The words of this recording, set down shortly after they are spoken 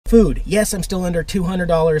Food. Yes, I'm still under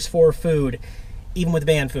 $200 for food, even with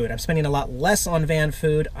van food. I'm spending a lot less on van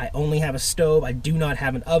food. I only have a stove. I do not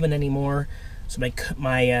have an oven anymore. So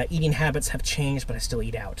my eating habits have changed, but I still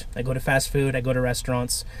eat out. I go to fast food, I go to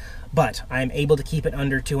restaurants, but I'm able to keep it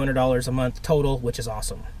under $200 a month total, which is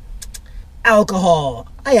awesome. Alcohol.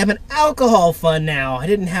 I have an alcohol fund now. I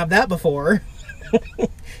didn't have that before.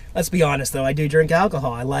 Let's be honest though, I do drink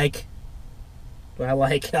alcohol. I like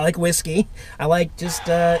whiskey. I like just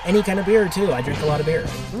any kind of beer too. I drink a lot of beer.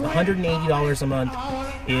 $180 a month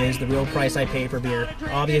is the real price I pay for beer.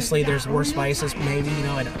 Obviously there's worse vices, maybe, you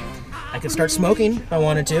know, I could start smoking if I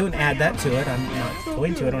wanted to and add that to it. I'm not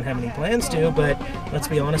going to. I don't have any plans to, but let's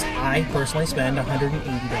be honest, I personally spend $180 on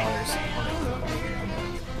alcohol a month.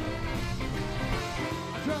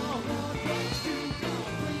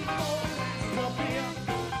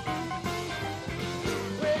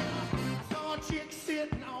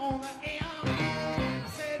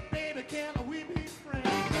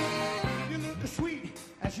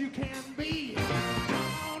 You can be.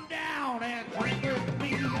 Come on down and drink with me.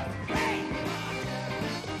 Hey,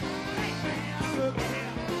 man, look at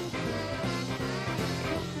him.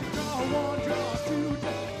 Draw one, draw two,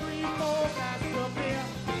 draw three, four, that's the beer.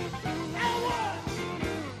 And one.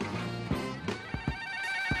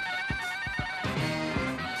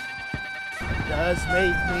 Does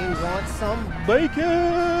make me want some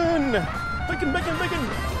bacon. Bacon, bacon, bacon.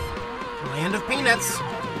 Land of peanuts.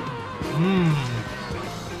 Mmm.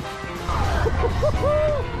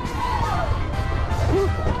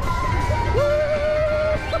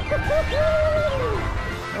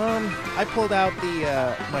 I pulled out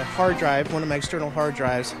my hard drive, one of my external hard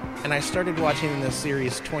drives, and I started watching the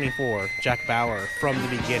series 24, Jack Bauer, from the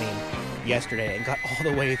beginning yesterday, and got all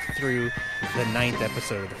the way through the 9th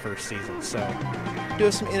episode of the first season. So,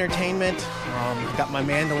 doing some entertainment. Got my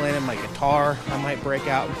mandolin and my guitar. I might break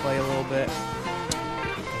out and play a little bit,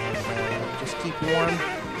 and just keep warm.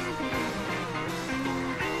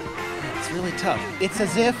 Really tough. It's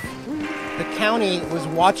as if the county was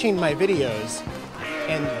watching my videos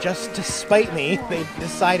and just to spite me, they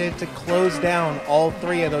decided to close down all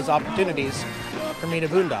 3 of those opportunities for me to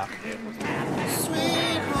boondock.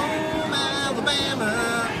 Sweet home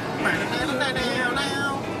Alabama.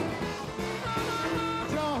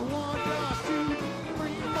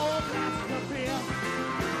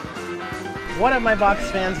 One of my box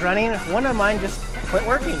fans running, one of mine just quit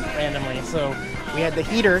working randomly, so we had the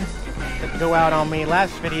heater go out on me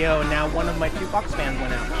last video, and now one of my 2 box fans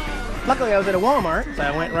went out. Luckily I was at a Walmart, so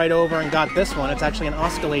I went right over and got this one. It's actually an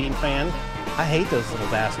oscillating fan. I hate those little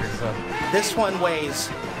bastards though. This one weighs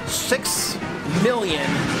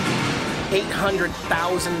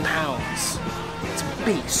 6,800,000 pounds. It's a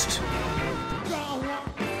beast.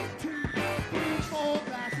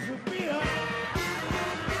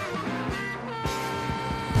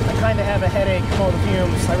 I kind of have a headache from all the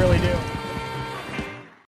fumes, I really do.